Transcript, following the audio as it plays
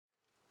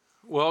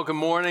Well, good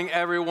morning,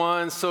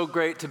 everyone. So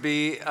great to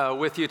be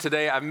with you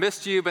today. I've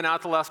missed you, been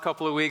out the last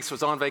couple of weeks,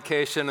 was on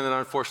vacation, and then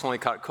unfortunately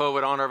caught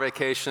COVID on our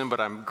vacation, but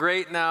I'm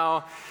great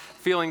now,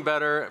 feeling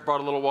better. Brought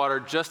a little water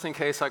just in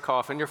case I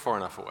cough, and you're far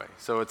enough away,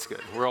 so it's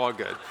good. We're all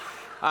good.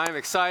 I'm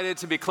excited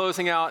to be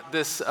closing out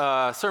this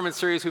sermon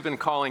series we've been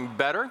calling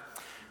Better.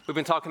 We've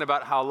been talking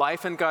about how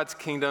life in God's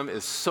kingdom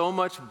is so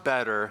much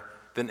better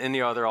than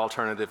any other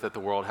alternative that the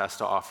world has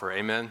to offer.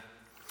 Amen?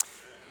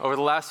 Over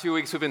the last few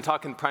weeks, we've been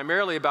talking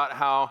primarily about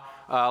how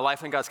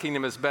life in God's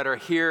kingdom is better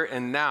here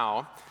and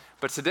now.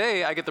 But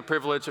today, I get the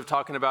privilege of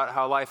talking about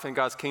how life in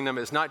God's kingdom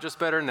is not just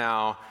better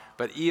now,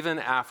 but even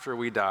after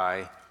we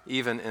die,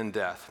 even in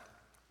death.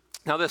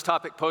 Now, this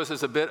topic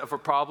poses a bit of a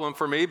problem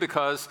for me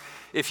because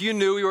if you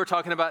knew we were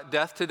talking about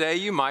death today,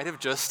 you might have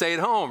just stayed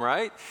home,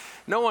 right?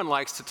 No one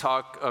likes to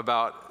talk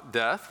about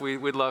death.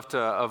 We'd love to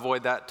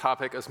avoid that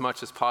topic as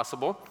much as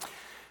possible.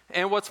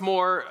 And what's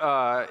more,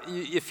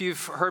 if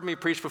you've heard me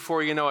preach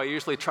before, you know I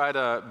usually try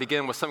to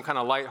begin with some kind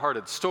of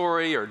lighthearted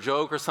story or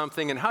joke or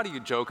something. And how do you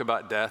joke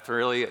about death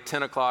really at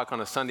 10 o'clock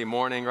on a Sunday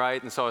morning, right?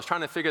 And so I was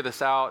trying to figure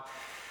this out.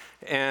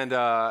 And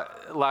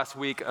last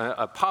week,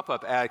 a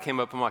pop-up ad came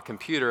up on my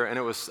computer, and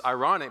it was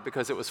ironic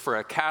because it was for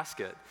a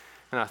casket.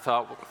 And I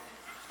thought,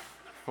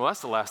 well,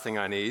 that's the last thing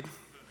I need.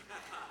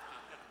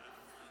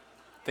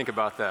 Think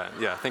about that.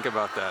 Yeah, think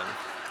about that.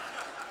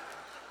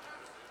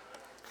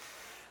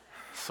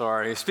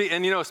 Sorry. And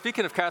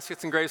speaking of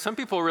caskets and graves, some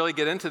people really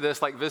get into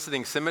this, like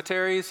visiting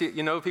cemeteries.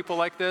 You know people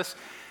like this.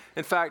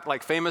 In fact,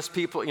 like famous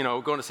people,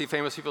 going to see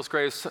famous people's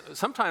graves.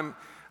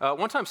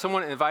 One time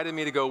someone invited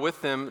me to go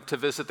with them to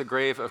visit the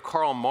grave of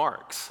Karl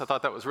Marx. I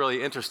thought that was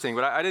really interesting,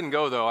 but I didn't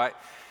go, though. I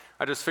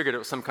just figured it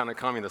was some kind of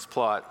communist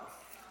plot.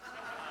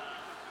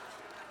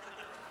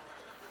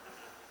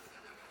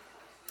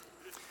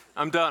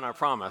 I'm done, I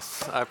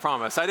promise.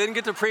 I didn't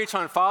get to preach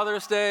on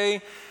Father's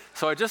Day,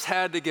 so I just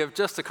had to give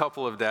just a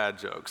couple of dad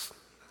jokes.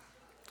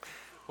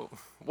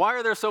 Why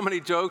are there so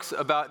many jokes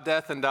about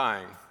death and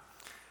dying?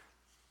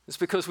 It's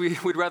because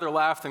we'd rather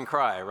laugh than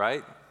cry,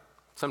 right?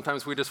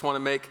 Sometimes we just want to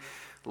make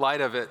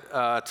light of it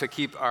to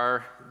keep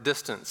our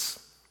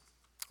distance.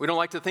 We don't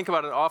like to think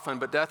about it often,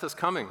 but death is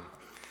coming.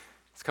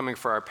 It's coming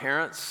for our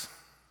parents.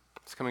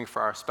 It's coming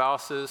for our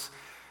spouses.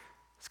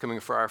 It's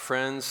coming for our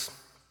friends.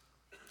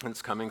 And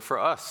it's coming for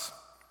us.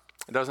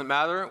 It doesn't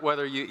matter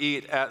whether you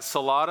eat at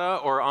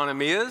Salata or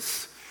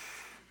Anamia's.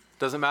 It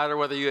doesn't matter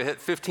whether you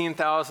hit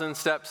 15,000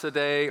 steps a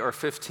day or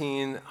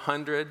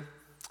 1,500.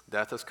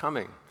 Death is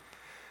coming.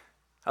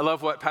 I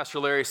love what Pastor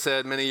Larry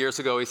said many years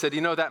ago. He said,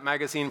 that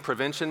magazine,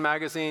 Prevention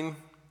Magazine,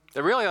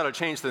 they really ought to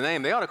change the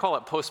name. They ought to call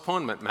it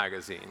Postponement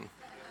Magazine.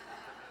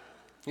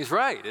 He's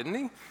right, isn't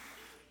he?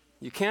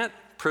 You can't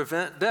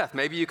prevent death.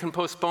 Maybe you can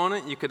postpone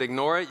it. You could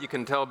ignore it. You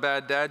can tell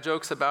bad dad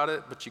jokes about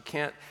it, but you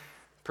can't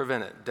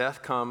prevent it.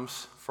 Death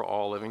comes for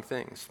all living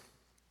things.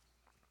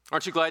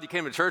 Aren't you glad you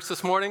came to church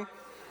this morning?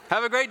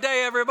 Have a great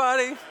day,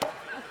 everybody.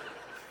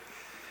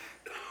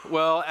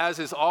 Well, as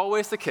is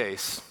always the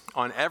case,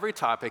 on every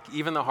topic,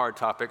 even the hard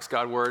topics,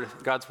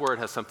 God's word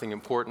has something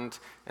important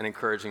and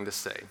encouraging to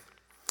say.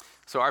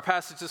 So our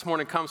passage this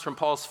morning comes from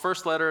Paul's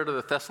first letter to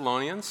the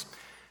Thessalonians.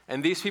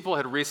 And these people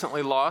had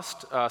recently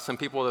lost some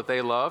people that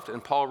they loved,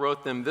 and Paul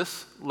wrote them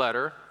this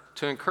letter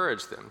to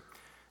encourage them.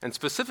 And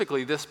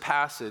specifically, this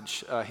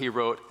passage he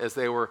wrote as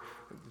they were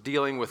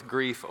dealing with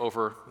grief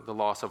over the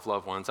loss of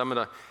loved ones. I'm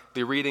going to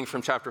be reading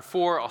from chapter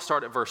 4. I'll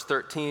start at verse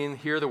 13.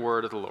 Hear the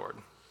word of the Lord.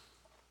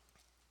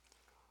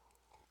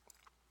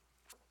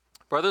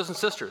 Brothers and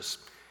sisters,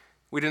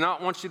 we do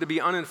not want you to be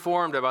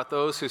uninformed about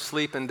those who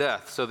sleep in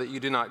death, so that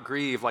you do not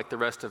grieve like the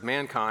rest of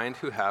mankind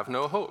who have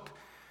no hope.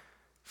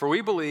 For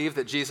we believe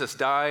that Jesus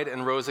died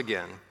and rose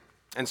again.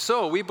 And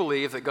so we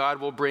believe that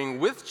God will bring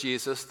with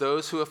Jesus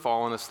those who have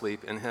fallen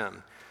asleep in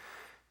him.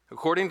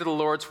 According to the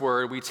Lord's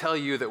word, we tell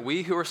you that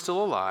we who are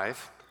still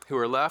alive, who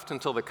are left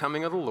until the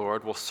coming of the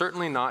Lord, will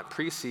certainly not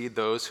precede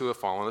those who have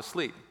fallen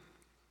asleep.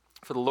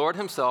 For the Lord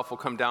himself will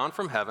come down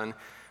from heaven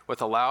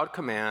with a loud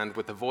command,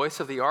 with the voice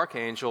of the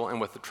archangel,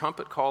 and with the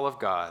trumpet call of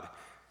God,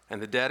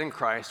 and the dead in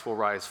Christ will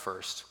rise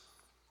first.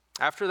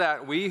 After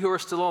that, we who are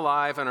still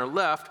alive and are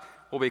left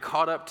will be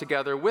caught up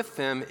together with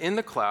them in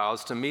the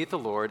clouds to meet the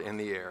Lord in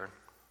the air.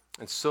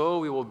 And so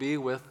we will be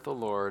with the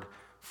Lord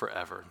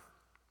forever.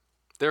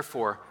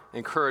 Therefore,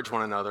 encourage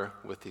one another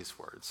with these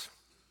words.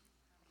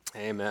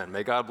 Amen.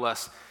 May God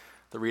bless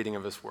the reading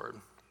of his word.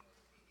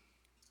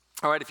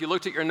 All right, if you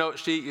looked at your note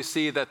sheet, you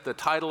see that the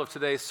title of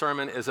today's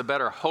sermon is A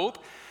Better Hope.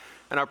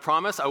 And I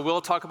promise I will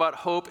talk about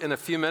hope in a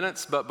few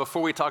minutes, but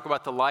before we talk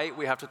about the light,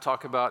 we have to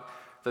talk about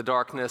the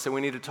darkness, and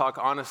we need to talk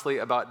honestly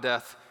about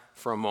death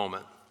for a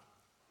moment.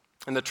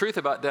 And the truth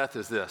about death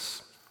is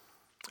this: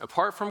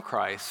 apart from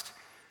Christ,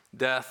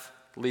 death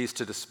leads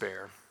to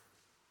despair.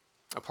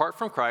 Apart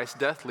from Christ,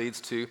 death leads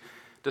to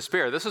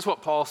despair. This is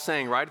what Paul's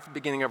saying right at the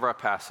beginning of our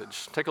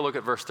passage. Take a look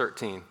at verse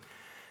 13.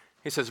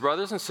 He says,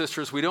 brothers and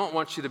sisters, we don't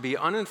want you to be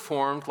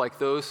uninformed like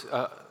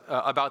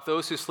about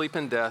those who sleep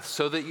in death,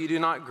 so that you do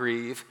not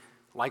grieve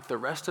like the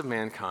rest of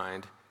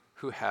mankind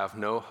who have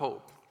no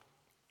hope.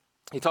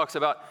 He talks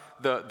about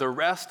the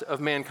rest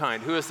of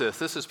mankind. Who is this?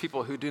 This is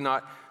people who do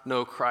not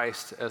know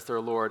Christ as their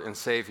Lord and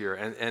Savior.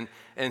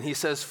 And he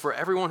says for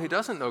everyone who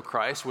doesn't know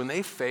Christ, when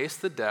they face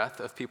the death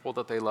of people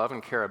that they love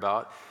and care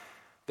about,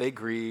 they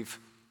grieve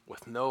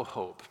with no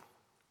hope.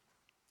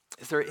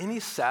 Is there any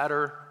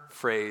sadder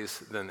phrase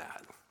than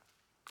that?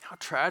 How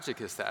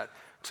tragic is that,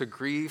 to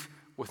grieve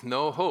with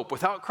no hope?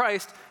 Without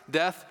Christ,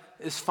 death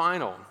is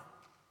final.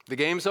 The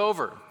game's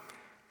over.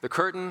 The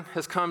curtain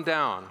has come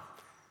down.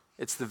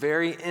 It's the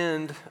very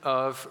end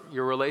of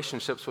your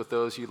relationships with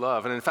those you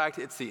love. And in fact,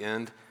 it's the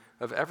end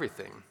of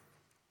everything.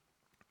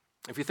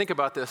 If you think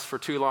about this for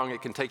too long,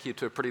 it can take you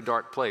to a pretty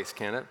dark place,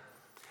 can't it?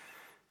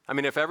 I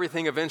mean, if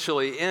everything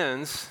eventually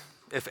ends,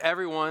 if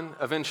everyone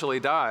eventually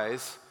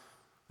dies,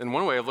 then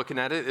one way of looking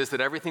at it is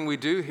that everything we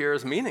do here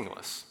is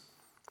meaningless.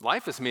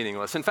 Life is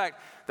meaningless. In fact,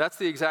 that's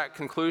the exact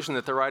conclusion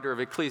that the writer of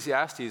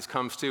Ecclesiastes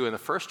comes to in the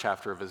first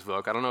chapter of his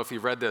book. I don't know if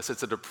you've read this.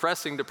 It's a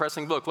depressing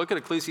book. Look at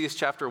Ecclesiastes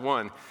chapter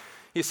 1.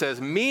 He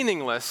says,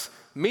 meaningless,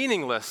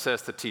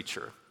 says the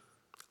teacher.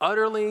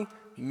 Utterly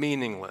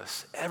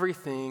meaningless.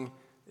 Everything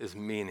is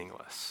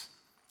meaningless.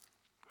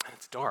 And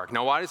it's dark.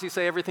 Now, why does he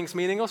say everything's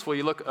meaningless? Well,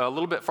 you look a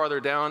little bit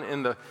farther down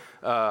in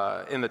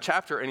the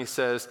chapter, and he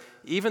says,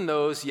 even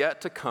those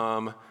yet to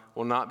come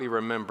will not be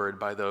remembered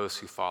by those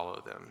who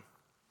follow them.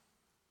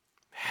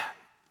 Man,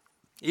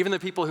 even the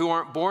people who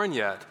aren't born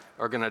yet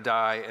are going to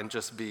die and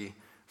just be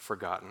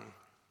forgotten.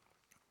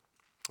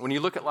 When you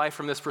look at life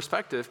from this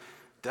perspective,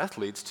 death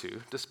leads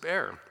to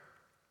despair.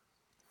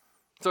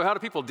 So how do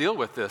people deal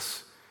with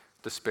this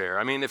despair?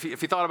 I mean, if you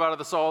thought about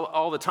this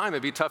all the time,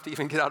 it'd be tough to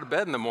even get out of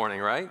bed in the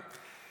morning, right?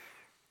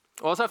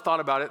 Well, as I've thought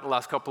about it the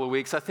last couple of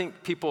weeks, I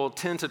think people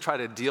tend to try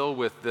to deal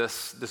with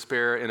this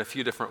despair in a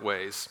few different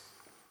ways.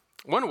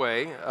 One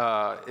way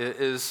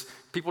is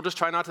people just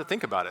try not to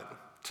think about it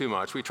too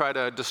much. We try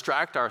to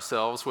distract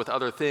ourselves with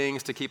other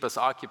things to keep us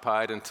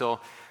occupied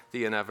until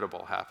the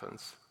inevitable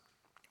happens.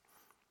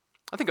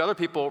 I think other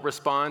people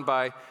respond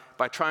by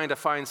trying to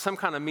find some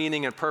kind of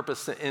meaning and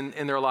purpose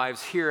in their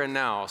lives here and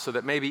now, so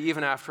that maybe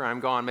even after I'm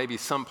gone, maybe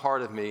some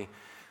part of me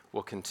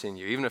will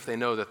continue, even if they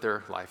know that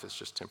their life is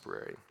just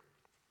temporary.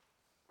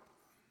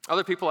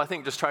 Other people, I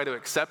think, just try to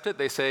accept it.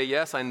 They say,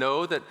 yes, I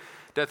know that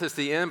death is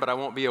the end, but I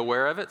won't be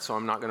aware of it, so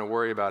I'm not going to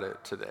worry about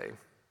it today.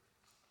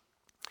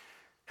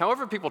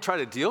 However people try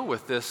to deal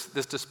with this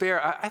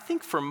despair, I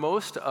think for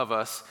most of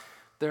us,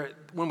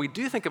 when we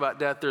do think about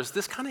death, there's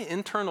this kind of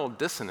internal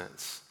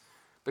dissonance.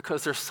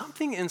 Because there's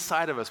something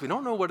inside of us, we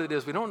don't know what it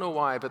is, we don't know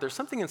why, but there's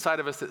something inside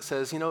of us that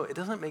says, it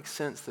doesn't make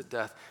sense that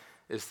death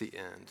is the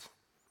end.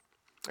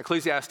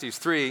 Ecclesiastes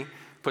 3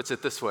 puts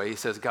it this way. He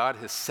says, God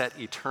has set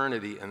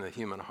eternity in the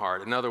human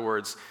heart. In other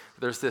words,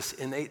 there's this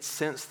innate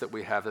sense that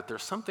we have that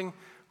there's something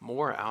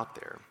more out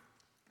there.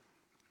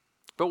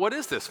 But what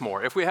is this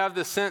more? If we have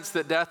this sense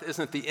that death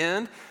isn't the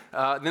end,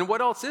 then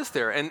what else is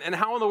there? And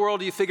how in the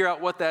world do you figure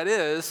out what that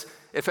is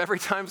if every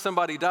time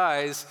somebody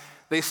dies,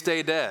 they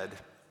stay dead?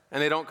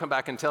 And they don't come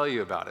back and tell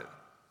you about it.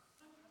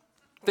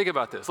 Think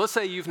about this. Let's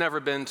say you've never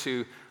been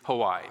to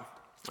Hawaii,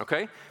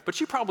 okay? But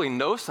you probably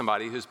know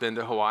somebody who's been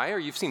to Hawaii, or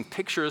you've seen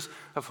pictures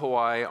of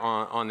Hawaii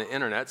on the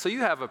internet, so you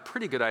have a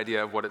pretty good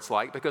idea of what it's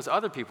like because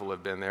other people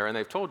have been there and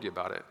they've told you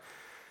about it,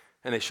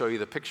 and they show you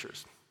the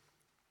pictures.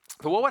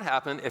 But what would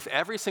happen if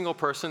every single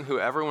person who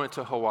ever went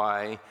to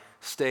Hawaii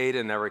stayed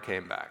and never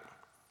came back?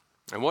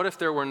 And what if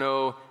there were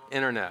no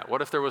internet?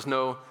 What if there was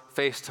no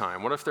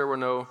FaceTime? What if there were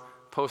no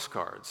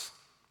postcards?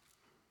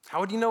 How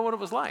would you know what it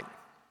was like?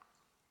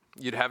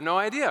 You'd have no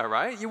idea,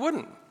 right? You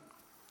wouldn't.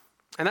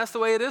 And that's the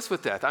way it is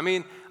with death. I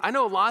mean, I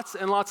know lots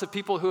and lots of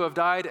people who have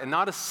died, and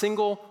not a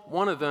single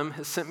one of them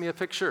has sent me a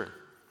picture.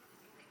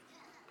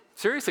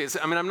 Seriously,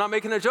 I'm not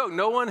making a joke.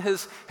 No one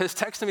has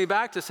texted me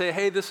back to say,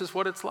 hey, this is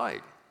what it's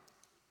like.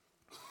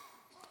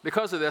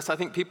 Because of this, I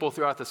think people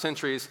throughout the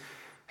centuries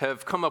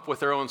have come up with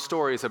their own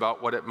stories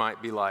about what it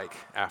might be like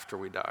after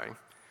we die.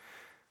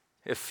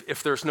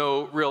 If there's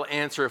no real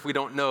answer, if we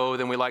don't know,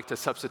 then we like to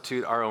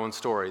substitute our own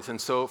stories. And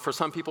so for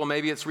some people,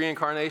 maybe it's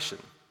reincarnation.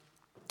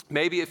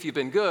 Maybe if you've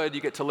been good, you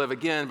get to live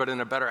again, but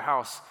in a better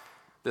house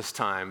this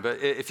time.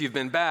 But if you've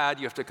been bad,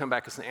 you have to come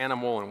back as an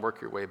animal and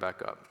work your way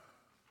back up.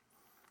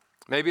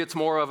 Maybe it's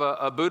more of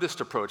a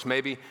Buddhist approach.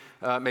 Maybe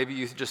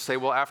you just say,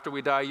 well, after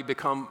we die, you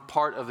become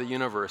part of the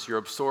universe. You're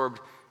absorbed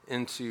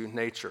into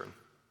nature.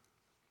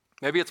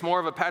 Maybe it's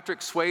more of a Patrick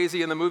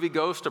Swayze in the movie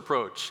Ghost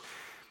approach.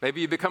 Maybe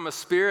you become a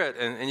spirit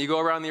and you go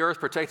around the earth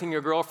protecting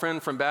your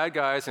girlfriend from bad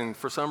guys and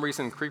for some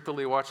reason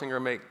creepily watching her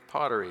make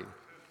pottery.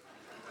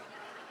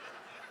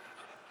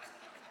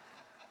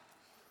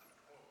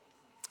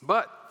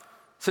 But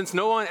since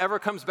no one ever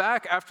comes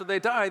back after they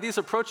die, these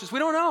approaches, we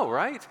don't know,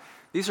 right?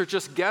 These are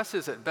just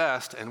guesses at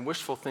best and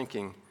wishful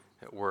thinking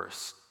at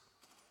worst.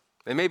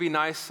 They may be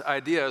nice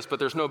ideas, but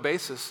there's no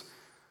basis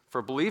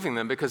for believing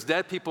them because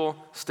dead people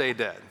stay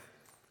dead.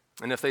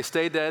 And if they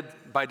stay dead,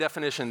 by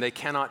definition, they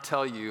cannot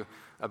tell you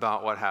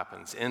about what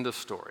happens. End of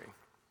story.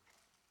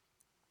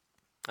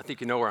 I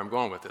think you know where I'm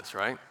going with this,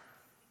 right?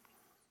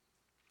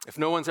 If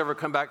no one's ever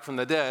come back from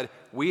the dead,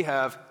 we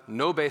have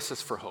no basis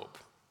for hope.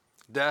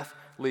 Death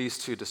leads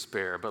to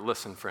despair. But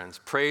listen, friends,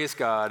 praise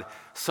God,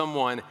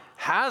 someone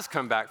has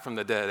come back from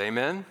the dead.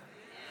 Amen?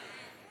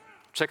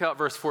 Check out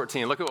verse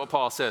 14. Look at what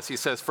Paul says. He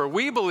says, "For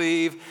we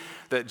believe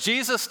that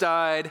Jesus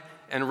died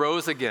and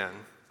rose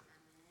again."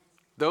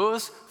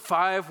 Those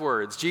 5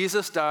 words,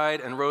 Jesus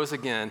died and rose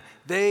again,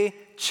 they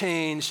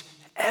change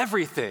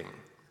everything.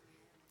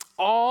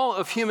 All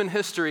of human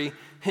history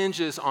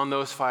hinges on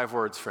those 5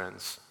 words,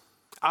 friends.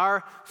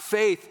 Our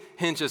faith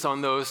hinges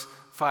on those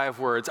 5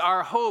 words.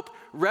 Our hope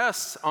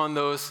rests on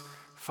those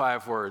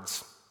 5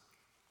 words.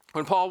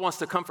 When Paul wants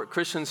to comfort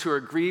Christians who are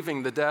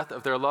grieving the death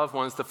of their loved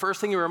ones, the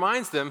first thing he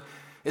reminds them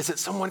is that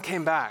someone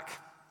came back.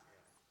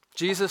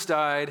 Jesus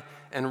died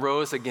and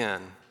rose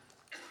again.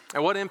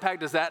 And what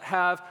impact does that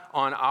have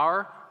on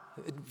our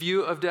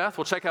view of death?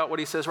 Well, check out what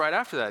he says right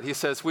after that. He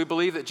says, "We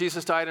believe that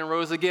Jesus died and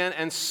rose again,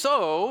 and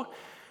so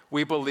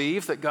we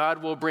believe that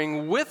God will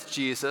bring with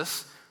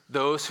Jesus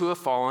those who have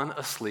fallen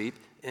asleep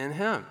in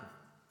him."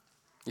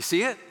 You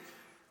see it?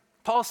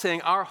 Paul's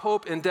saying our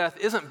hope in death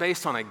isn't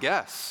based on a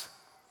guess.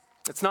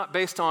 It's not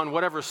based on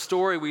whatever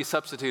story we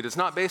substitute. It's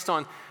not based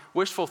on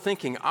wishful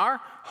thinking. Our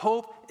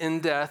hope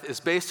in death is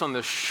based on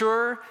the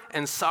sure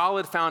and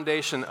solid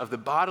foundation of the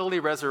bodily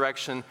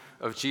resurrection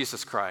of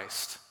Jesus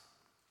Christ.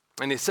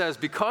 And he says,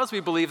 because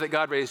we believe that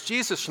God raised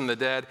Jesus from the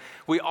dead,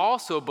 we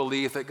also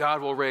believe that God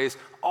will raise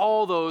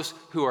all those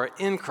who are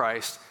in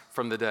Christ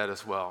from the dead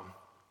as well.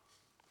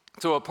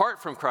 So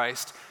apart from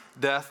Christ,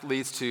 death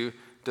leads to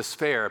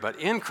despair. But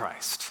in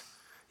Christ,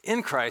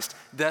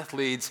 death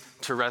leads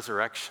to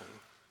resurrection.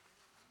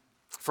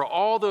 For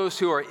all those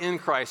who are in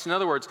Christ, in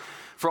other words,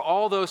 for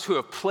all those who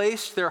have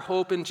placed their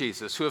hope in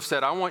Jesus, who have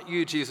said, "I want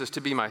you, Jesus,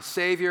 to be my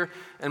Savior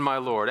and my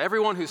Lord."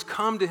 Everyone who's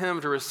come to him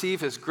to receive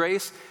his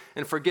grace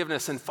and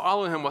forgiveness and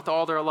follow him with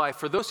all their life.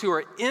 For those who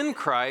are in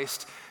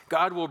Christ,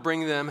 God will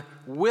bring them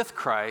with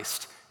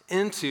Christ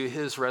into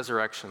his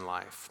resurrection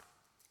life.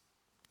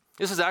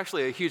 This is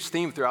actually a huge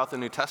theme throughout the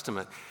New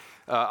Testament.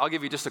 I'll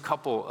give you just a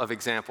couple of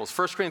examples.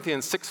 1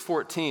 Corinthians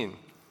 6:14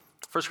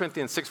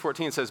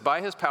 says,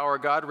 "By his power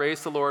God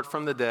raised the Lord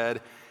from the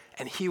dead,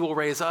 and he will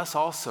raise us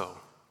also."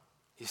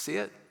 You see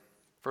it?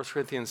 1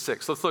 Corinthians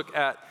 6. Let's look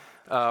at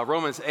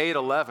Romans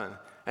 8:11.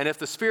 "And if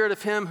the spirit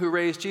of him who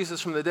raised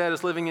Jesus from the dead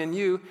is living in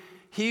you,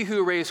 he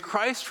who raised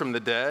Christ from the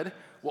dead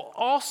will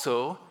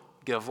also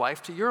give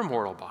life to your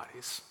mortal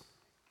bodies."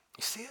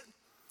 You see it?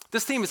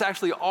 This theme is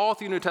actually all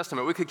through the New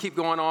Testament. We could keep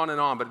going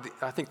on, but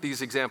I think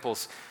these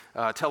examples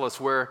tell us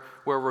where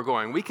we're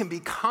going. We can be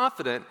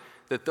confident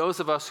that those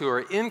of us who are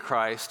in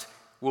Christ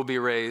will be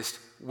raised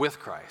with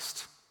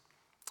Christ.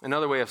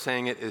 Another way of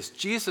saying it is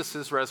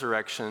Jesus'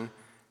 resurrection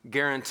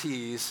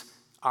guarantees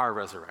our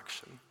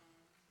resurrection.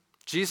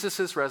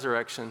 Jesus'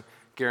 resurrection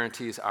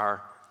guarantees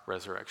our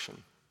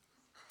resurrection.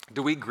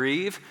 Do we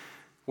grieve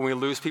when we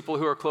lose people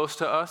who are close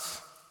to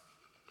us?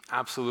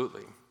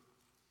 Absolutely.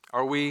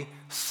 Are we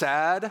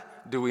sad?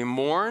 Do we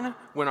mourn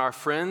when our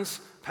friends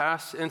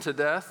pass into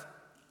death?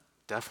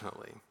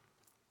 Definitely.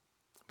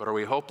 But are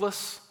we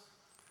hopeless?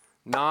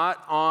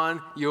 Not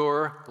on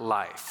your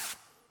life.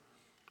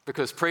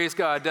 Because praise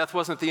God, death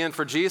wasn't the end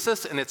for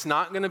Jesus, and it's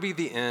not going to be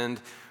the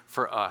end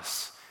for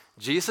us.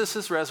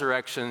 Jesus'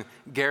 resurrection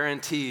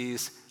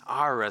guarantees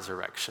our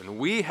resurrection.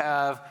 We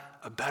have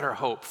a better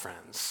hope,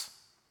 friends.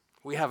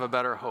 We have a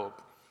better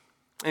hope.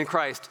 In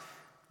Christ,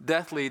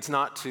 death leads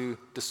not to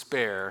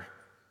despair,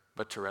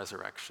 but to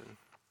resurrection.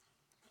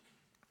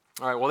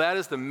 All right, well, that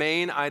is the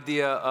main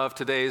idea of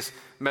today's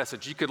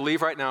message. You could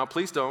leave right now.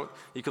 Please don't.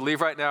 You could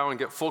leave right now and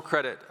get full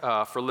credit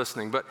for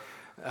listening. But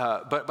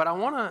I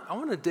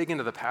want to dig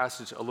into the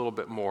passage a little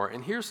bit more.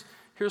 And here's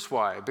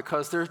why.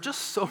 Because there's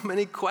just so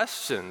many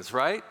questions,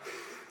 right?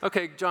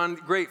 Okay, John,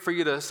 great for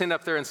you to stand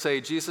up there and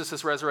say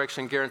Jesus'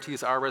 resurrection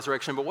guarantees our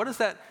resurrection. But what does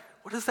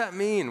that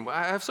mean?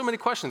 I have so many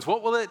questions.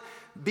 What will it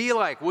be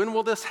like? When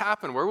will this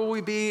happen? Where will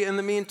we be in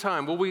the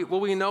meantime? Will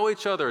we know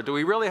each other? Do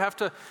we really have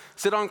to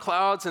sit on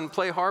clouds and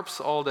play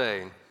harps all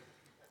day?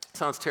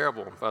 Sounds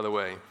terrible, by the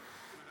way.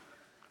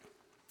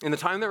 In the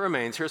time that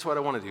remains, here's what I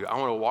want to do. I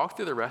want to walk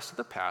through the rest of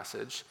the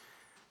passage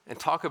and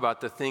talk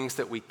about the things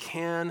that we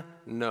can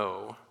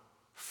know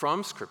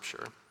from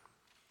Scripture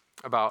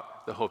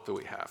about the hope that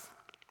we have.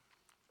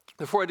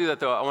 Before I do that,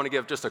 though, I want to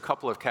give just a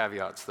couple of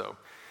caveats, though.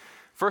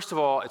 First of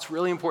all, it's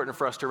really important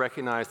for us to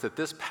recognize that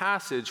this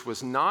passage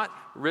was not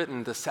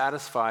written to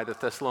satisfy the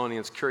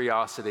Thessalonians'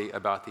 curiosity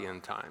about the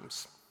end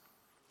times.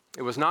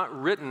 It was not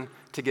written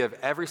to give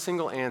every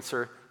single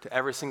answer to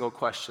every single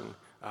question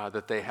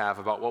that they have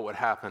about what would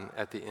happen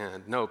at the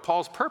end. No,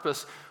 Paul's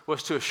purpose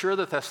was to assure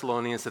the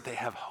Thessalonians that they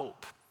have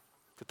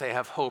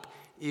hope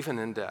even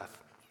in death.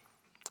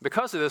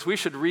 Because of this, we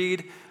should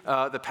read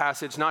the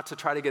passage not to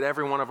try to get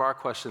every one of our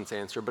questions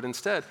answered, but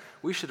instead,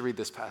 we should read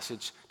this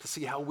passage to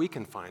see how we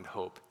can find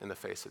hope in the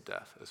face of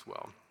death as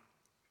well.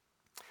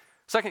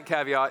 Second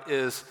caveat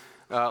is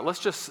let's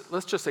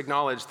just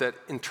acknowledge that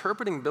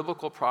interpreting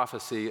biblical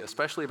prophecy,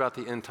 especially about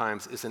the end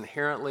times, is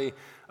inherently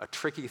a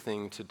tricky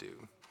thing to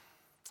do.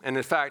 And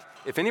in fact,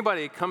 if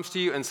anybody comes to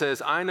you and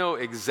says, I know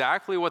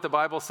exactly what the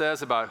Bible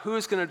says about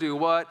who's going to do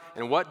what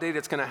and what date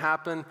it's going to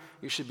happen,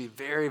 you should be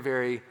very,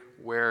 very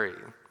wary.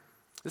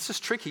 This is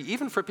tricky,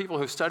 even for people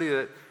who've studied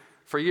it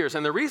for years.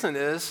 And the reason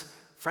is,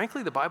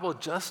 frankly, the Bible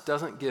just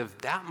doesn't give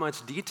that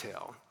much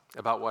detail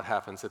about what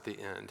happens at the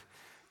end.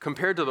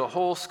 Compared to the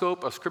whole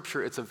scope of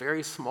Scripture, it's a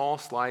very small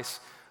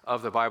slice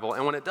of the Bible.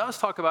 And when it does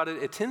talk about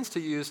it, it tends to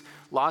use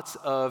lots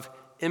of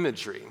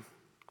imagery,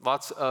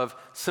 lots of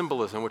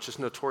symbolism, which is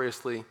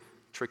notoriously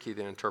tricky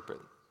to interpret.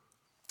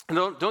 And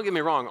don't get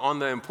me wrong, on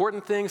the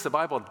important things, the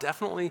Bible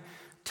definitely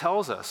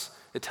tells us.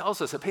 It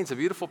paints a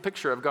beautiful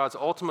picture of God's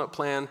ultimate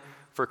plan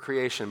for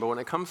creation. But when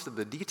it comes to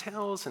the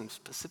details and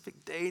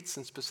specific dates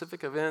and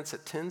specific events,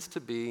 it tends to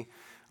be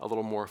a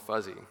little more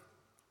fuzzy.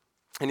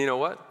 And you know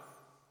what?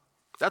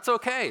 That's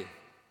okay.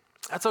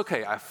 That's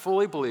okay. I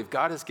fully believe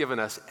God has given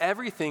us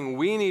everything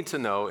we need to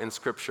know in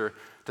Scripture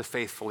to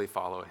faithfully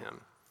follow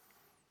Him.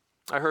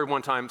 I heard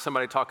one time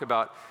somebody talk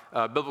about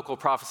biblical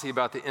prophecy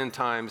about the end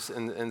times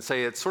and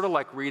say it's sort of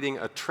like reading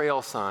a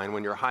trail sign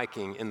when you're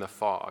hiking in the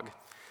fog.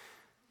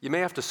 You may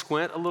have to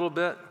squint a little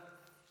bit,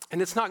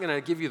 and it's not going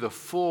to give you the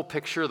full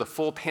picture, the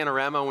full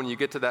panorama when you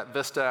get to that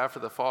vista after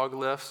the fog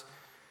lifts,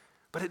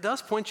 but it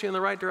does point you in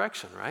the right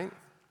direction, right?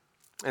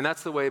 And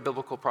that's the way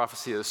biblical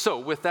prophecy is. So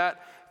with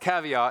that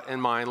caveat in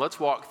mind, let's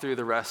walk through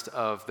the rest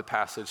of the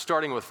passage,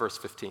 starting with verse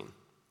 15.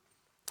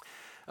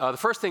 The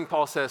first thing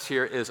Paul says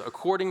here is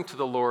according to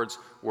the Lord's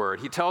word.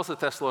 He tells the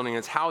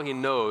Thessalonians how he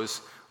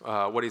knows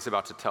what he's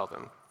about to tell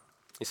them.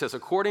 He says,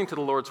 according to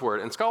the Lord's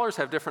word. And scholars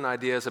have different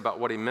ideas about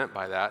what he meant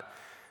by that.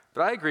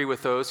 But I agree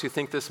with those who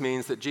think this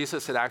means that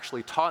Jesus had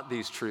actually taught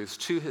these truths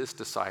to his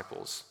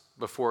disciples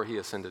before he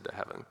ascended to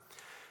heaven.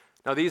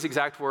 Now, these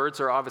exact words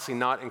are obviously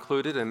not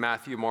included in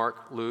Matthew,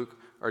 Mark, Luke,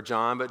 or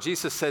John, but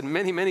Jesus said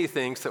many, many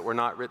things that were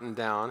not written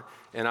down,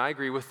 and I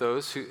agree with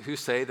those who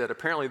say that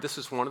apparently this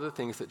is one of the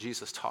things that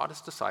Jesus taught his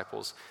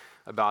disciples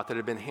about that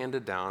had been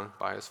handed down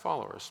by his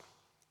followers.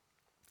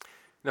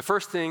 The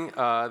first thing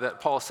that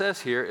Paul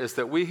says here is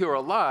that we who are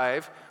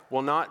alive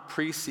will not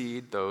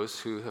precede those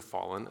who have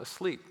fallen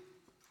asleep.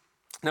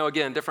 Now,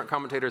 again, different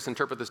commentators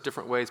interpret this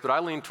different ways, but I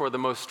lean toward the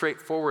most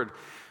straightforward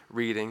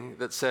reading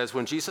that says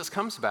when Jesus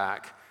comes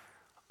back,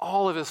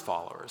 all of his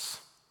followers,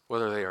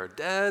 whether they are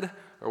dead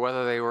or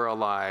whether they were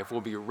alive, will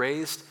be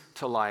raised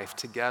to life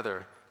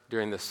together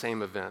during the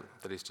same event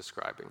that he's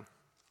describing.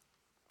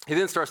 He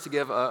then starts to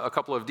give a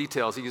couple of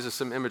details. He uses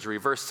some imagery.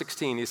 Verse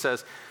 16, he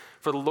says,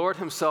 for the Lord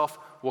himself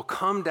will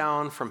come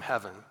down from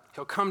heaven.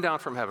 He'll come down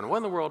from heaven. What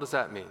in the world does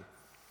that mean?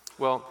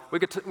 Well,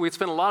 we'd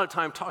spend a lot of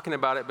time talking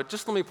about it, but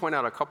just let me point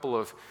out a couple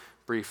of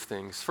brief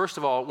things. First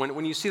of all,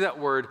 when you see that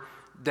word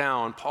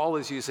down, Paul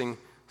is using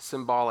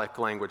symbolic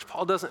language.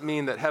 Paul doesn't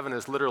mean that heaven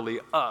is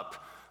literally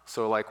up,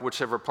 so like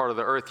whichever part of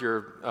the earth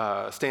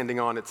you're standing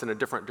on, it's in a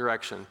different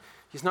direction.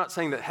 He's not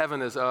saying that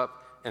heaven is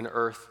up and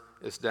earth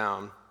is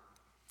down.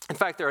 In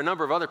fact, there are a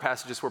number of other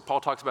passages where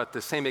Paul talks about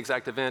the same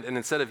exact event, and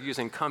instead of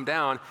using come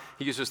down,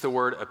 he uses the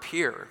word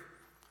appear,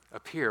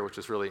 which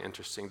is really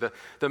interesting.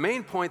 The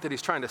main point that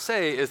he's trying to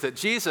say is that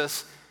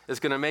Jesus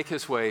is going to make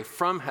his way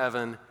from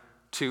heaven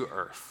to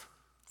earth.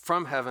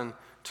 From heaven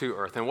to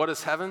earth. And what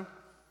is heaven?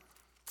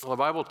 Well, the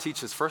Bible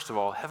teaches, first of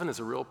all, heaven is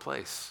a real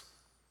place.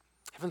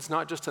 Heaven's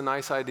not just a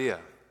nice idea.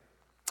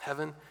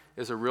 Heaven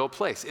is a real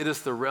place. It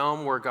is the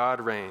realm where God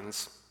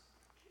reigns.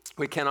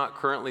 We cannot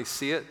currently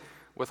see it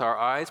with our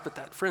eyes, but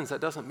that, friends,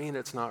 that doesn't mean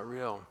it's not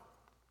real.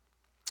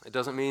 It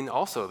doesn't mean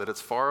also that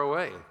it's far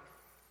away.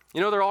 You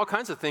know, there are all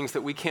kinds of things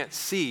that we can't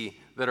see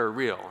that are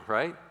real,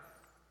 right?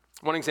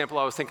 One example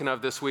I was thinking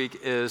of this week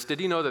is, did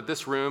you know that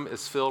this room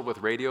is filled with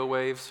radio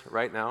waves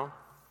right now?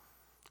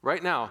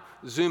 Right now,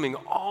 zooming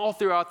all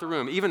throughout the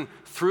room, even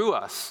through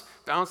us,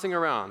 bouncing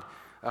around.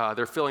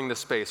 They're filling the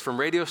space from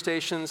radio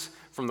stations,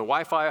 from the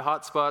Wi-Fi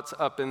hotspots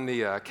up in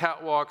the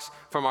catwalks,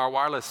 from our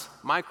wireless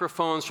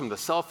microphones, from the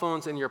cell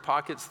phones in your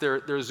pockets.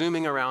 They're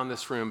zooming around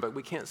this room, but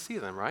we can't see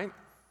them, right?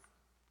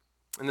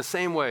 In the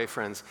same way,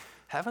 friends,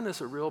 heaven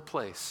is a real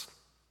place.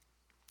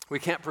 We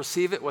can't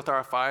perceive it with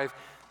our five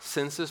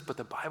senses, but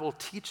the Bible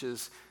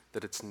teaches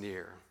that it's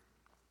near.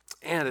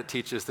 And it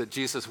teaches that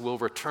Jesus will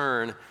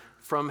return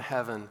from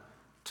heaven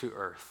to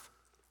earth.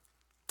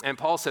 And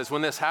Paul says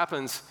when this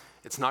happens,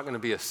 it's not going to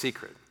be a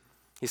secret.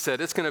 He said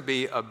it's going to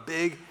be a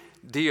big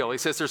deal. He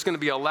says there's going to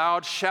be a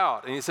loud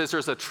shout, and he says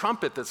there's a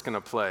trumpet that's going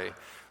to play.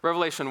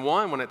 Revelation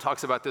 1, when it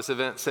talks about this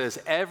event,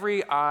 says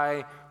every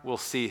eye will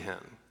see him.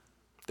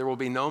 There will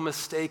be no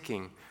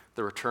mistaking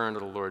the return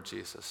of the Lord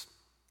Jesus.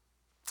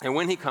 And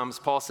when he comes,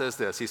 Paul says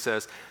this. He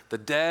says, the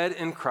dead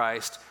in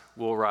Christ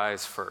will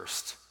rise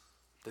first.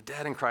 The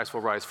dead in Christ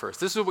will rise first.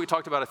 This is what we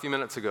talked about a few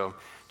minutes ago.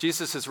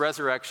 Jesus'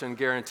 resurrection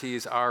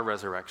guarantees our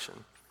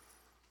resurrection.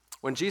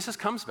 When Jesus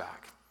comes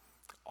back,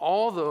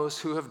 all those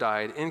who have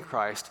died in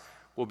Christ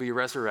will be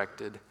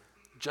resurrected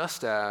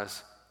just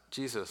as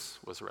Jesus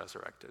was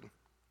resurrected.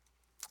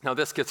 Now,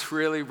 this gets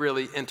really,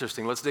 really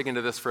interesting. Let's dig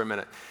into this for a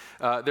minute.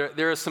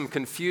 There is some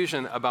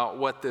confusion about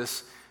what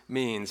this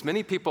means.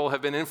 Many people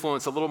have been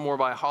influenced a little more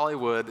by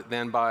Hollywood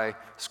than by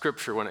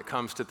Scripture when it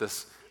comes to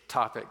this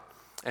topic.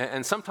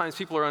 And sometimes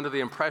people are under the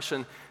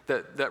impression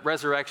that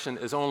resurrection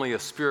is only a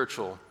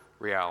spiritual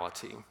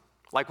reality.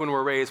 Like when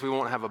we're raised, we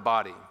won't have a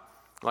body.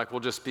 Like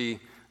we'll just be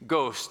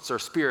ghosts or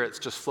spirits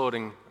just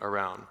floating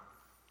around.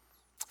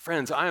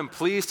 Friends, I am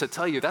pleased to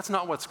tell you that's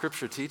not what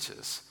Scripture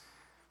teaches.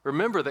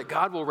 Remember that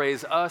God will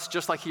raise us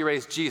just like he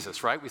raised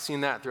Jesus, right? We've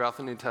seen that throughout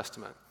the New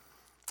Testament.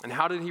 And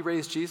how did he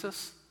raise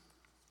Jesus?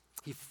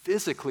 He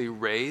physically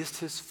raised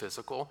his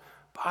physical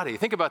body.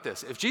 Think about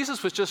this. If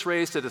Jesus was just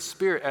raised as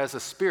a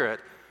spirit,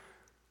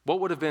 what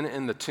would have been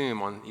in the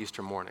tomb on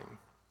Easter morning?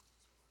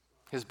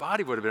 His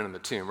body would have been in the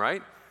tomb,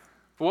 right?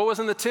 But what was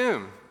in the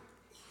tomb?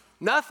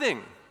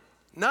 Nothing.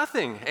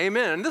 Nothing.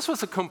 Amen. And this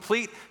was a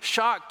complete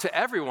shock to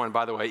everyone,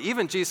 by the way,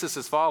 even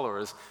Jesus'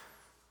 followers.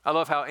 I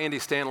love how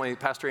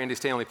Pastor Andy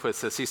Stanley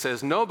puts this. He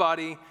says,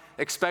 nobody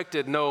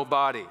expected no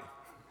body.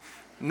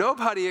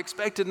 Nobody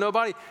expected no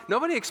body.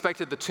 Nobody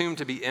expected the tomb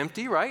to be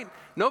empty, right?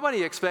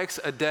 Nobody expects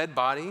a dead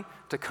body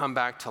to come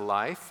back to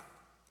life.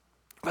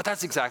 But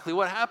that's exactly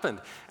what happened.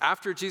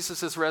 After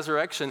Jesus'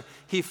 resurrection,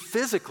 he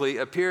physically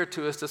appeared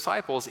to his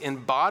disciples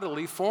in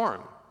bodily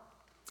form.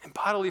 In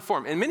bodily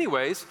form. In many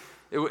ways,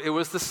 it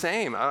was the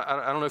same.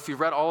 I don't know if you've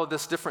read all of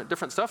this different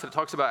stuff that it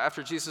talks about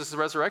after Jesus'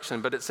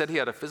 resurrection, but it said he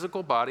had a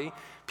physical body.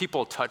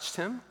 People touched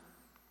him.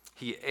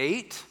 He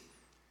ate.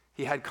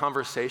 He had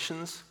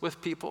conversations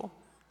with people.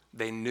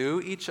 They knew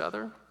each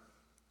other.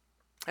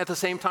 At the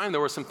same time,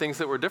 there were some things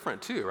that were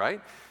different too,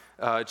 right?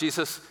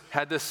 Jesus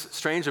had this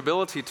strange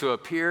ability to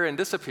appear and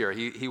disappear.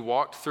 He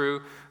walked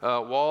through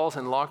walls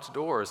and locked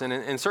doors. And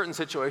in certain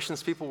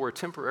situations, people were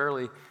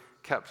temporarily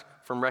kept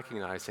from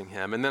recognizing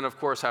him. And then, of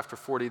course, after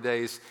 40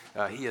 days,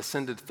 he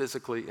ascended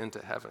physically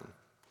into heaven.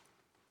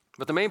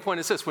 But the main point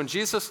is this. When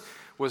Jesus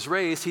was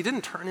raised, he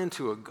didn't turn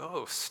into a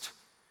ghost.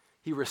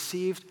 He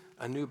received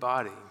a new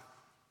body,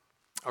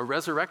 a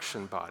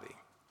resurrection body,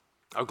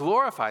 a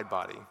glorified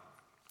body,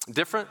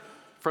 different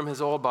from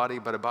his old body,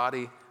 but a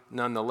body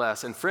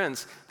nonetheless. And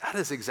friends, that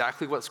is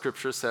exactly what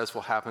Scripture says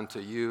will happen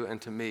to you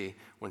and to me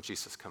when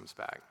Jesus comes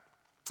back.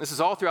 This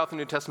is all throughout the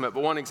New Testament,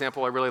 but one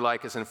example I really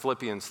like is in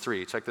Philippians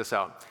 3. Check this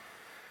out.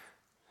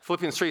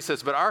 Philippians 3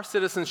 says, "But our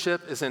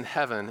citizenship is in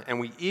heaven, and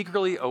we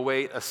eagerly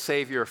await a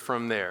Savior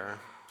from there."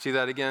 See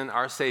that again?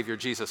 Our Savior,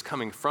 Jesus,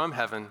 coming from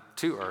heaven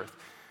to earth,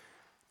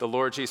 the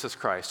Lord Jesus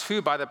Christ,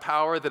 who by the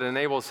power that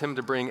enables him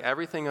to bring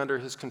everything under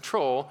his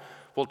control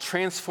will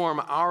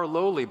transform our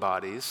lowly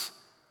bodies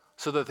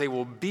so that they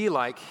will be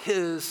like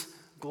his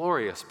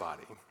glorious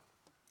body.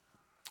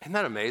 Isn't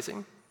that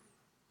amazing?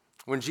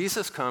 When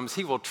Jesus comes,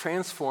 he will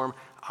transform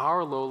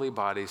our lowly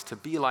bodies to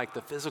be like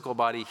the physical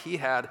body he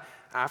had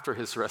after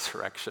his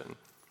resurrection.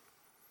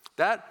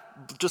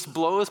 That just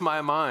blows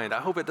my mind. I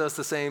hope it does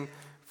the same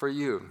for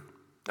you.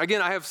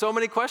 Again, I have so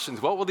many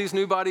questions. What will these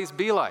new bodies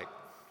be like?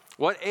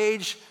 What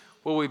age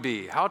will we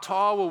be? How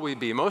tall will we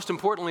be? Most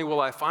importantly,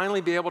 will I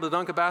finally be able to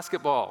dunk a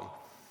basketball?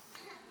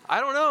 I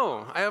don't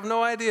know. I have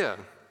no idea.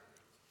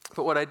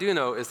 But what I do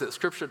know is that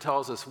Scripture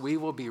tells us we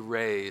will be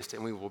raised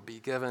and we will be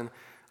given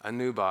a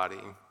new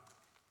body,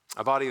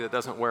 a body that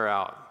doesn't wear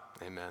out.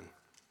 Amen.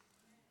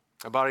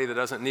 A body that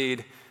doesn't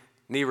need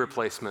knee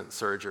replacement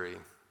surgery,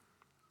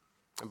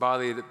 a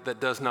body that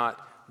does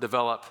not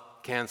develop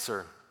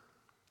cancer,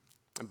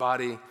 a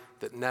body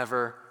that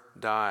never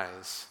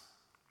dies.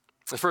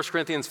 As 1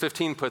 Corinthians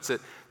 15 puts it,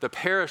 the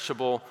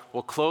perishable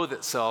will clothe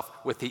itself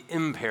with the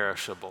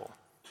imperishable,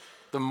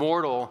 the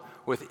mortal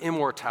with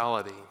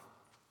immortality.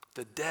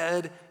 The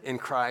dead in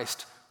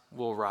Christ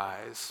will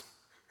rise.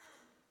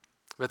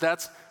 But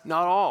that's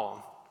not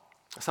all.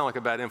 I sound like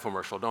a bad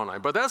infomercial, don't I?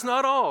 But that's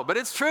not all. But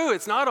it's true,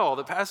 it's not all.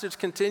 The passage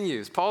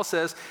continues. Paul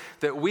says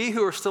that we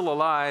who are still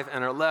alive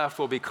and are left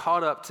will be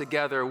caught up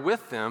together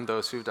with them,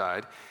 those who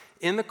died,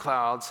 in the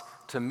clouds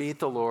to meet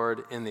the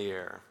Lord in the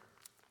air.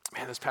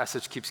 Man, this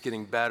passage keeps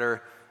getting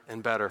better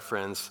and better,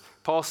 friends.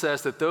 Paul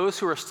says that those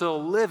who are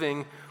still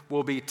living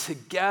will be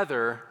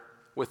together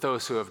with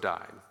those who have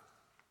died.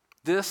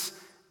 This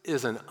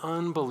is an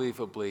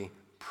unbelievably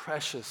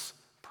precious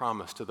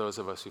promise to those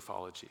of us who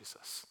follow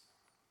Jesus.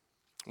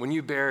 When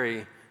you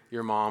bury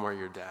your mom or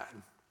your dad,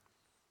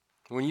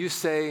 when you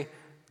say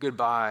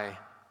goodbye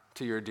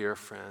to your dear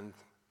friend,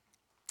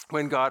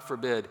 when, God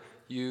forbid,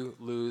 you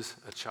lose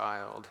a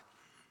child,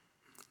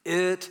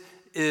 it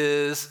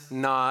is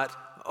not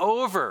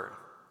over.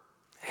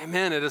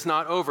 Amen, it is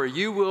not over.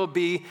 You will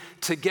be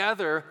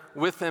together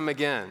with them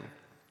again.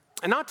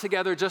 And not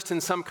together just in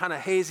some kind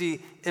of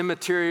hazy,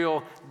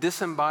 immaterial,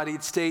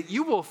 disembodied state.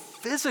 You will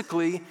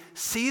physically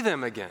see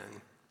them again.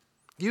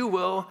 You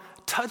will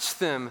touch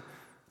them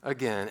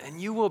again,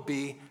 and you will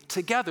be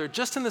together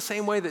just in the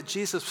same way that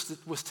Jesus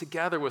was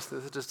together with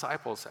the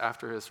disciples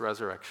after his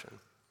resurrection.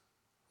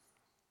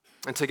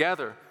 And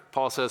together,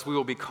 Paul says, we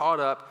will be caught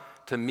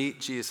up to meet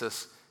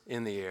Jesus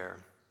in the air.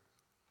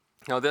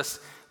 Now, this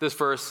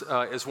verse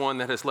is one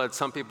that has led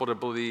some people to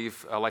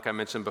believe, like I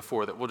mentioned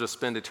before, that we'll just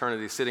spend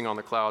eternity sitting on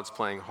the clouds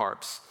playing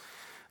harps.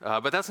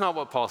 But that's not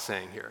what Paul's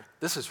saying here.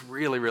 This is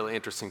really, really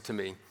interesting to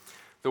me.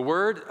 The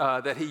word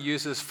that he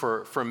uses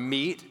for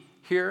meet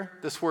here,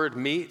 this word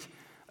meet,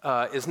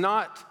 is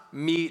not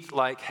meet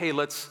like, hey,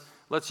 let's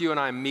you and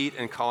I meet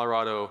in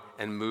Colorado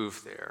and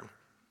move there.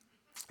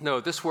 No,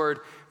 this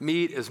word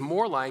meet is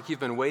more like you've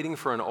been waiting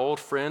for an old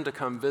friend to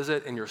come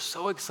visit, and you're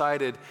so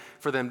excited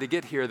for them to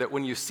get here that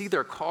when you see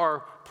their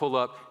car pull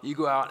up, you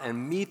go out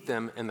and meet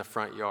them in the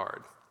front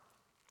yard.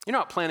 You're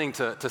not planning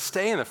to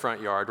stay in the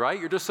front yard, right?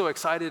 You're just so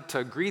excited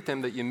to greet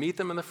them that you meet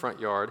them in the front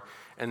yard,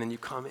 and then you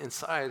come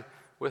inside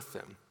with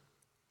them.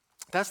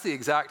 That's the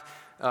exact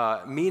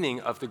meaning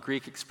of the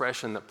Greek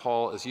expression that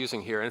Paul is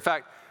using here. In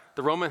fact,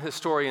 the Roman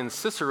historian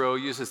Cicero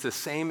uses the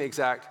same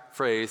exact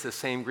phrase, the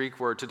same Greek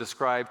word, to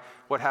describe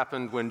what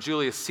happened when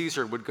Julius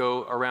Caesar would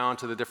go around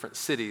to the different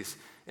cities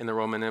in the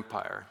Roman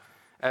Empire.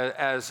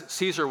 As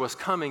Caesar was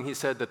coming, he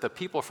said that the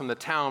people from the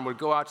town would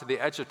go out to the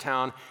edge of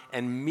town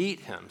and meet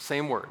him,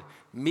 same word,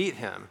 meet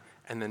him,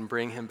 and then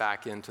bring him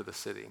back into the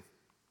city.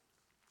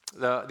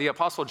 The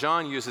Apostle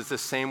John uses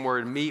this same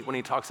word, meet, when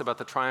he talks about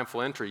the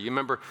triumphal entry. You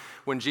remember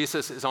when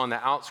Jesus is on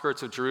the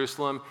outskirts of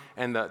Jerusalem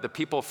and the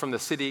people from the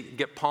city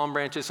get palm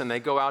branches and they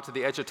go out to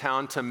the edge of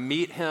town to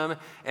meet him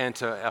and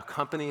to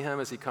accompany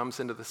him as he comes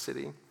into the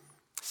city?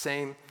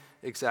 Same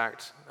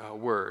exact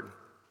word.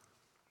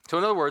 So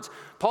in other words,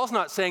 Paul's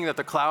not saying that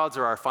the clouds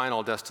are our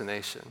final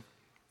destination.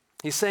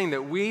 He's saying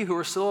that we who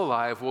are still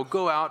alive will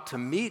go out to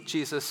meet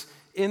Jesus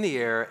in the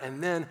air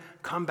and then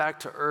come back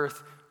to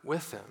earth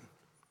with him.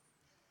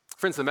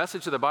 Friends, the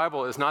message of the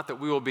Bible is not that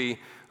we will be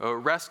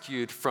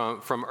rescued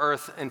from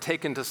earth and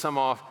taken to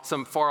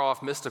some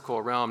far-off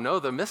mystical realm. No,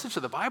 the message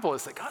of the Bible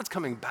is that God's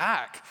coming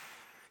back.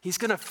 He's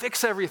going to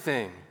fix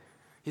everything.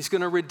 He's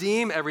going to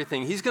redeem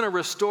everything. He's going to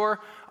restore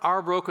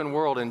our broken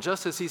world. And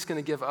just as he's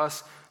going to give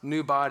us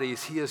new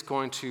bodies, he is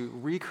going to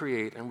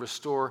recreate and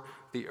restore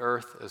the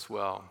earth as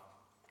well.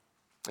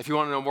 If you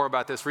want to know more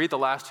about this, read the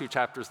last two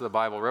chapters of the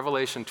Bible.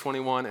 Revelation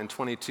 21 and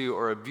 22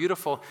 are a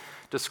beautiful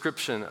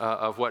description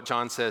of what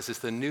John says is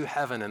the new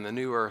heaven and the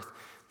new earth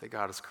that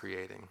God is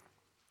creating.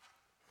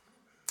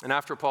 And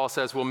after Paul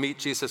says we'll meet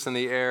Jesus in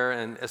the air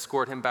and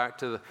escort him back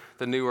to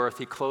the new earth,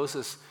 he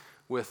closes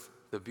with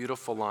the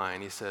beautiful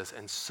line. He says,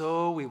 and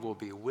so we will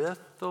be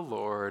with the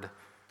Lord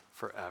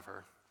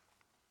forever.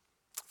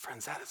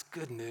 Friends, that is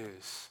good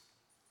news.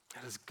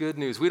 That is good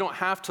news. We don't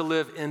have to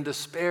live in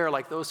despair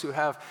like those who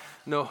have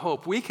no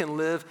hope. We can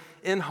live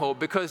in hope.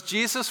 Because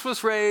Jesus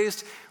was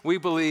raised, we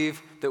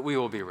believe that we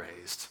will be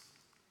raised.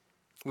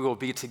 We will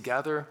be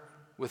together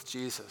with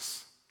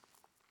Jesus.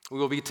 We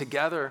will be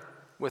together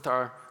with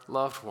our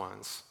loved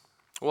ones.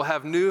 We'll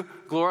have new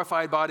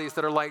glorified bodies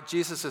that are like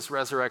Jesus'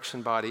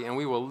 resurrection body, and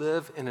we will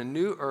live in a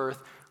new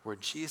earth where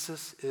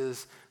Jesus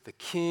is the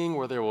King,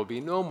 where there will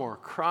be no more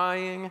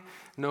crying,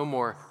 no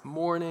more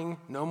mourning,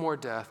 no more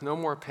death, no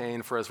more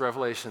pain, for as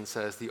Revelation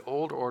says, the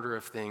old order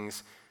of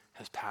things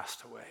has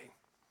passed away.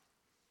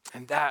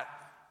 And that,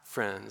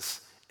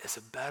 friends, is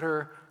a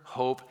better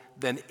hope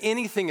than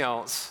anything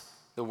else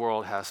the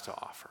world has to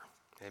offer.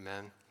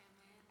 Amen?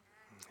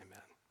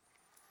 Amen.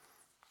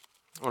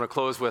 I want to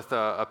close with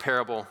a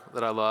parable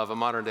that I love, a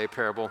modern-day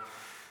parable.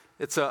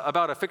 It's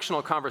about a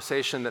fictional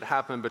conversation that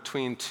happened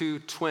between two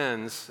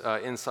twins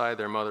inside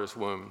their mother's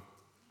womb.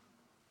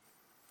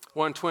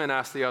 One twin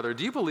asked the other,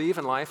 "Do you believe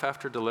in life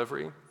after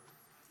delivery?"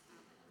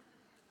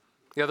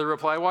 The other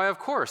replied, "Why, of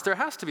course, there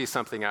has to be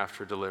something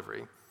after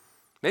delivery.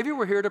 Maybe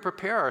we're here to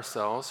prepare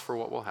ourselves for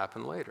what will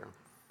happen later."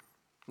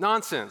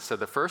 "Nonsense,"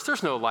 said the first.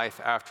 "There's no life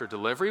after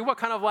delivery. What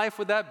kind of life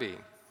would that be?"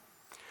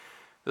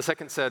 The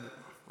second said,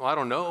 "Well, I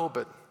don't know,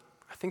 but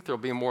I think there'll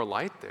be more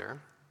light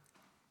there.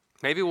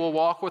 Maybe we'll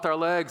walk with our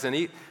legs and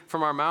eat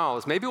from our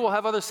mouths. Maybe we'll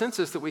have other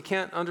senses that we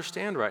can't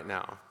understand right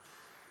now."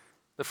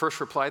 The first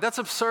replied, "That's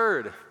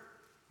absurd.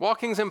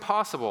 Walking's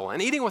impossible.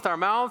 And eating with our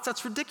mouths,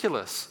 that's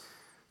ridiculous.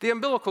 The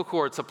umbilical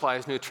cord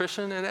supplies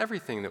nutrition and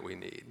everything that we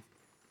need.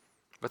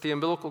 But the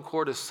umbilical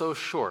cord is so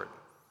short,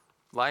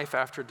 life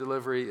after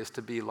delivery is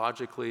to be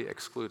logically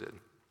excluded."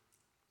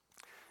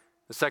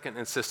 The second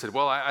insisted,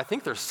 "Well, I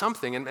think there's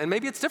something, and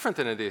maybe it's different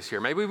than it is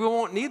here. Maybe we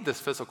won't need this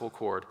physical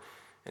cord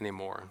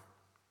anymore."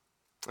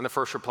 And the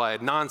first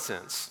replied,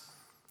 "Nonsense.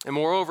 And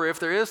moreover, if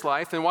there is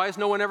life, then why has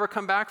no one ever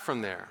come back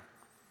from there?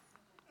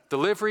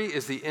 Delivery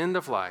is the end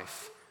of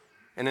life,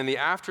 and in the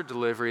after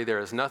delivery there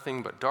is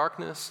nothing but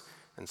darkness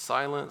and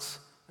silence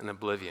and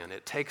oblivion.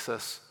 It takes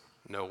us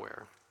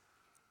nowhere."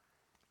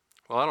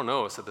 "Well, I don't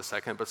know," said the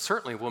second, "but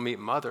certainly we'll meet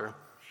Mother,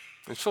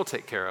 and she'll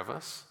take care of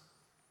us."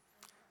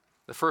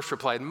 The first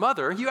replied,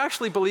 "Mother? You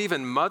actually believe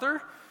in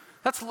Mother?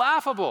 That's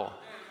laughable.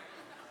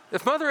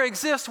 If Mother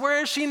exists,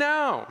 where is she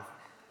now?"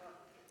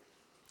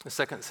 The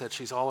second said,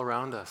 "She's all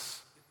around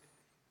us.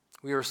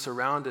 We are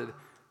surrounded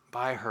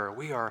by her.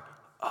 We are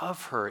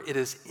of her. It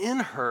is in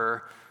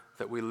her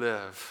that we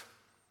live.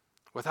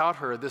 Without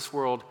her, this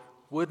world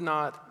would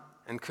not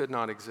and could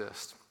not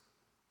exist."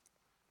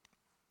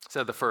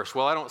 Said the first,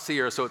 "Well, I don't see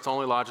her, so it's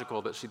only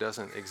logical that she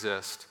doesn't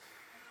exist."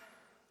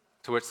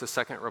 To which the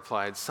second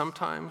replied,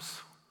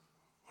 "Sometimes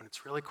when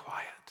it's really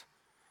quiet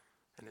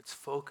and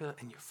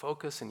you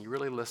focus and you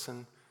really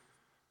listen,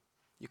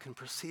 You can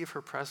perceive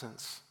her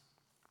presence.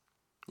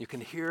 You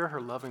can hear her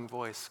loving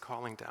voice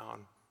calling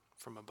down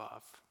from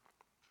above.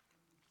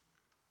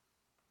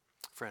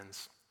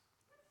 Friends,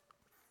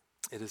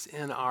 it is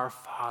in our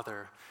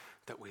Father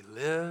that we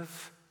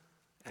live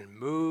and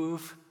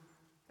move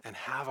and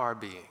have our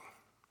being.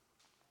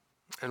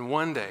 And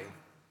one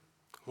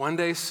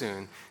day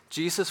soon,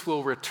 Jesus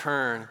will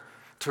return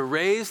to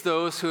raise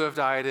those who have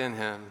died in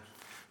him,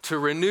 to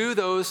renew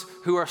those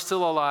who are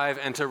still alive,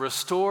 and to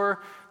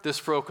restore this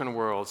broken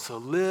world. So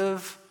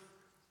live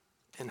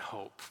in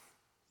hope.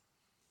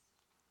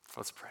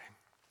 Let's pray.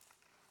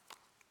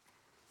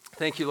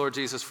 Thank you, Lord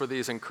Jesus, for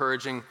these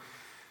encouraging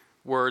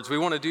words. We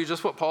want to do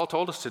just what Paul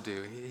told us to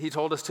do. He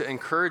told us to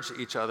encourage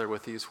each other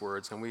with these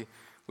words, and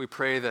we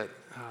pray that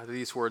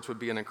these words would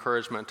be an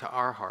encouragement to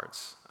our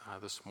hearts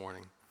this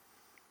morning.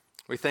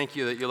 We thank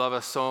you that you love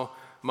us so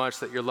much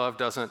that your love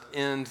doesn't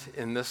end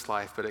in this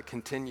life, but it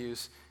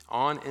continues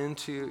on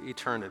into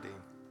eternity.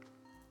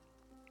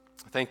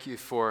 Thank you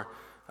for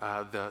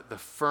the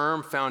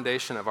firm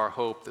foundation of our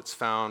hope that's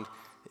found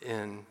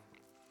in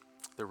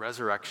the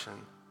resurrection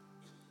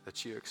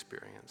that you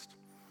experienced.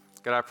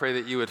 God, I pray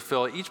that you would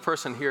fill each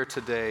person here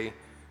today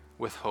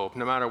with hope.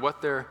 No matter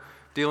what they're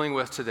dealing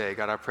with today,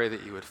 God, I pray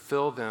that you would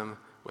fill them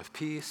with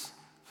peace,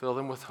 fill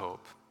them with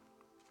hope.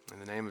 In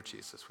the name of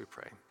Jesus, we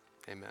pray.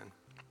 Amen.